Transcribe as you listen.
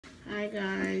Hi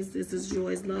guys, this is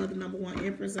Joy's Love, the #1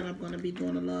 Empress, and I'm gonna be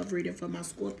doing a love reading for my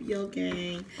Scorpio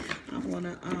gang.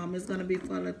 It's gonna be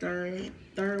for the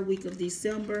third week of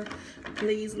December.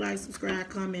 Please like, subscribe,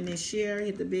 comment, and share.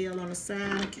 Hit the bell on the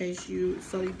side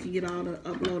so you can get all the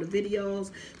uploaded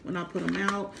videos when I put them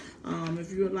out.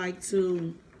 If you would like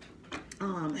to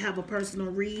have a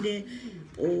personal reading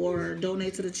or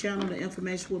donate to the channel, the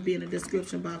information will be in the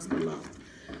description box below.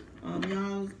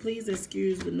 Y'all, please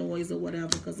excuse the noise or whatever,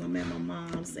 because I'm at my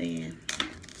mom's and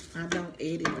I don't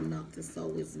edit or nothing,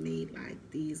 so it's me like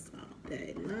this all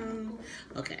day long.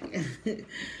 Okay.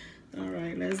 All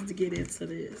right, let's get into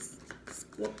this.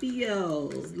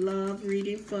 Scorpios, love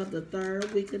reading for the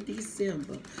third week of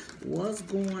December. What's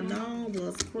going on?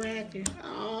 What's cracking?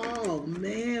 Oh,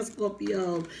 man,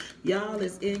 Scorpio. Y'all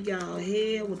is in y'all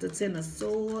head with the Ten of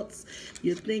Swords.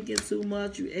 You're thinking too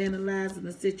much. You're analyzing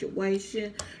the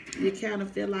situation. You kind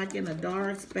of feel like in a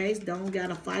dark space. Don't got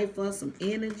to fight for some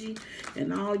energy.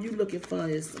 And all you looking for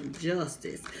is some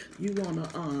justice. You want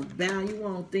to you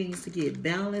want things to get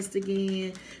balanced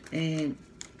again. And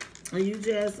you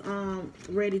just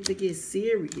ready to get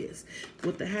serious.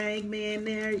 With the Hangman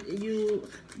there, you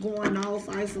going off,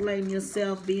 isolating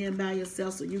yourself, being by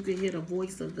yourself so you can hear the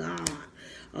voice of God.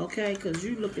 Okay, because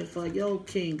you looking for your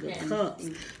King of Cups.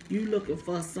 You looking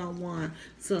for someone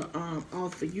to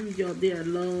offer you their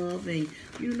love, and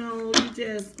you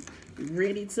just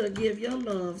ready to give your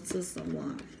love to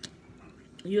someone.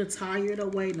 You're tired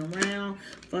of waiting around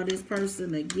for this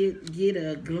person to get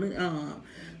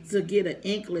an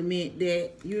increment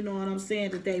that, you know what I'm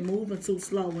saying, that they moving too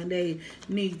slow and they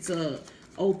need to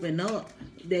open up.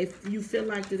 You feel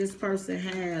like that this person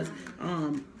has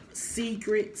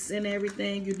secrets and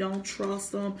everything. You don't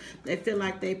trust them. They feel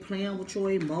like they playing with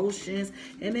your emotions,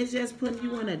 and it's just putting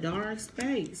you in a dark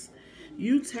space.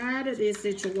 You tired of this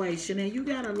situation, and you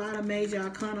got a lot of major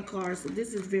arcana cards, so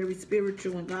this is very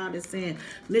spiritual, and God is saying,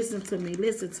 listen to me,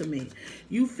 listen to me.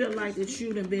 You feel like that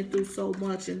you done been through so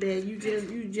much, and that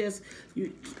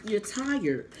you're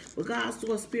tired. But God's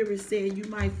Source Spirit said you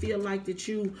might feel like that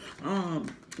you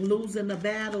losing the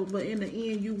battle, but in the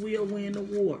end you will win the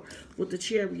war with the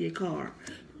Chariot card.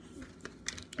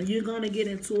 You're going to get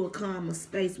into a calmer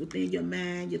space within your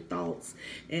mind, your thoughts,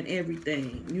 and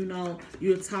everything. You know,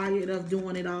 you're tired of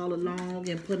doing it all along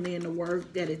and putting in the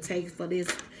work that it takes for this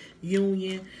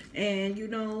union. And, you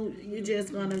know, you're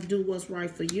just going to do what's right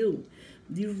for you.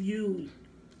 You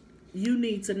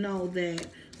need to know that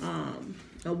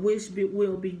a wish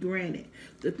will be granted.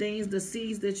 The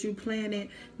seeds that you planted,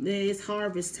 it's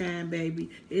harvest time,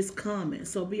 baby. It's coming.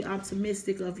 So be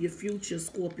optimistic of your future,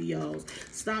 Scorpios.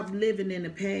 Stop living in the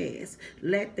past.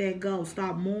 Let that go.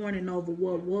 Stop mourning over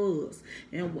what was.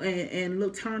 And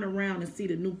look, turn around and see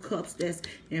the new cups that's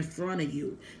in front of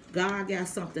you. God got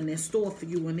something in store for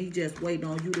you, and he just waiting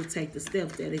on you to take the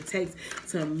steps that it takes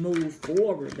to move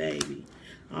forward, baby.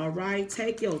 All right?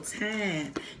 Take your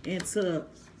time into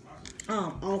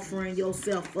offering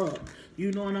yourself up.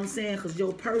 You know what I'm saying? Because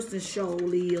your person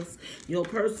your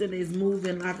person is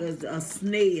moving like a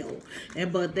snail.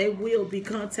 But they will be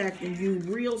contacting you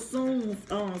real soon,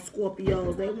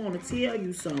 Scorpios. They want to tell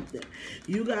you something.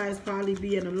 You guys probably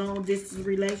be in a long distance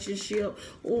relationship,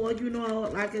 or you know,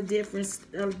 like a different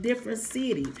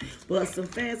city. But some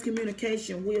fast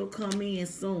communication will come in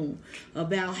soon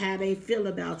about how they feel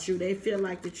about you. They feel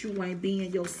like that you ain't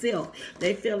being yourself.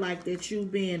 They feel like that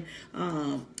you've been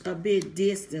a bit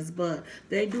distant, but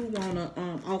they do want to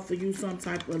offer you some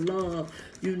type of love,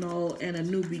 you know, and a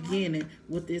new beginning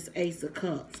with this Ace of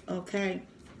Cups. Okay?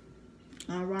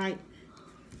 All right?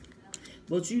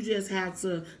 But you just have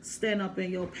to stand up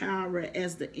in your power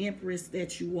as the Empress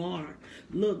that you are.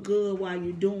 Look good while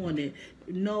you're doing it.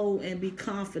 Know and be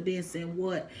confident in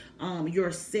what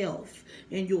yourself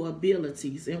and your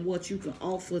abilities and what you can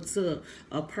offer to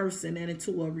a person and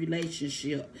into a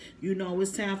relationship. You know,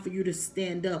 it's time for you to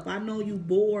stand up. I know you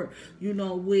bored, you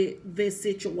know, with this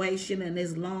situation and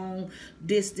this long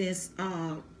distance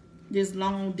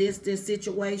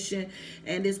situation,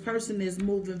 and this person is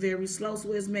moving very slow,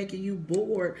 so it's making you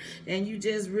bored, and you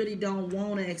just really don't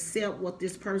want to accept what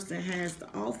this person has to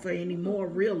offer anymore,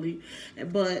 really.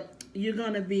 But you're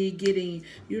gonna be getting,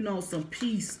 you know, some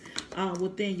peace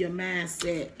within your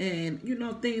mindset, and you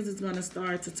know, things is gonna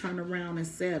start to turn around and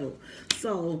settle.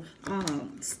 So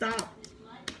stop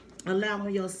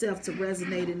allowing yourself to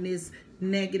resonate in this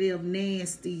negative,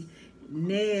 nasty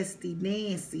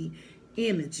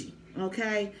energy.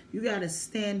 Okay, you got to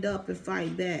stand up and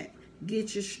fight back.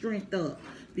 Get your strength up.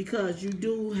 because you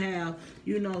do have,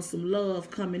 you know, some love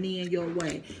coming in your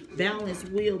way. Balance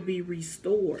will be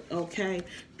restored, okay?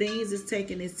 Things is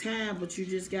taking its time, but you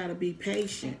just got to be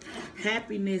patient.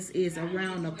 Happiness is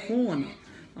around the corner.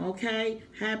 Okay,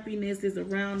 happiness is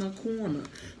around the corner.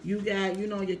 You got, you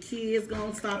know, your kids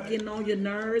gonna stop getting on your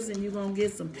nerves, and you're gonna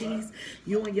get some peace.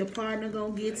 You and your partner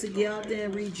gonna get together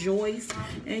and rejoice,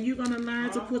 and you're gonna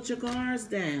learn to put your guards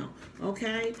down.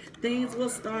 Okay, things will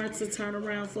start to turn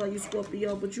around for you,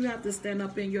 Scorpio, but you have to stand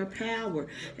up in your power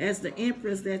as the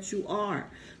Empress that you are,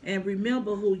 and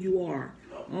remember who you are.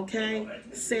 Okay,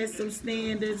 set some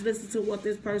standards, listen to what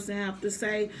this person have to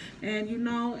say, and, you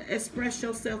know, express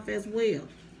yourself as well.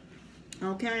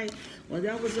 Okay, well,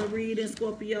 that was your reading,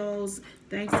 Scorpios.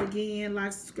 Thanks again.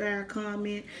 Like, subscribe,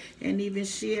 comment, and even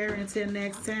share. Until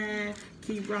next time,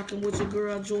 keep rocking with your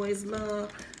girl, Joy's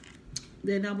Love,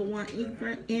 the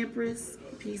 #1 Empress.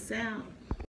 Peace out.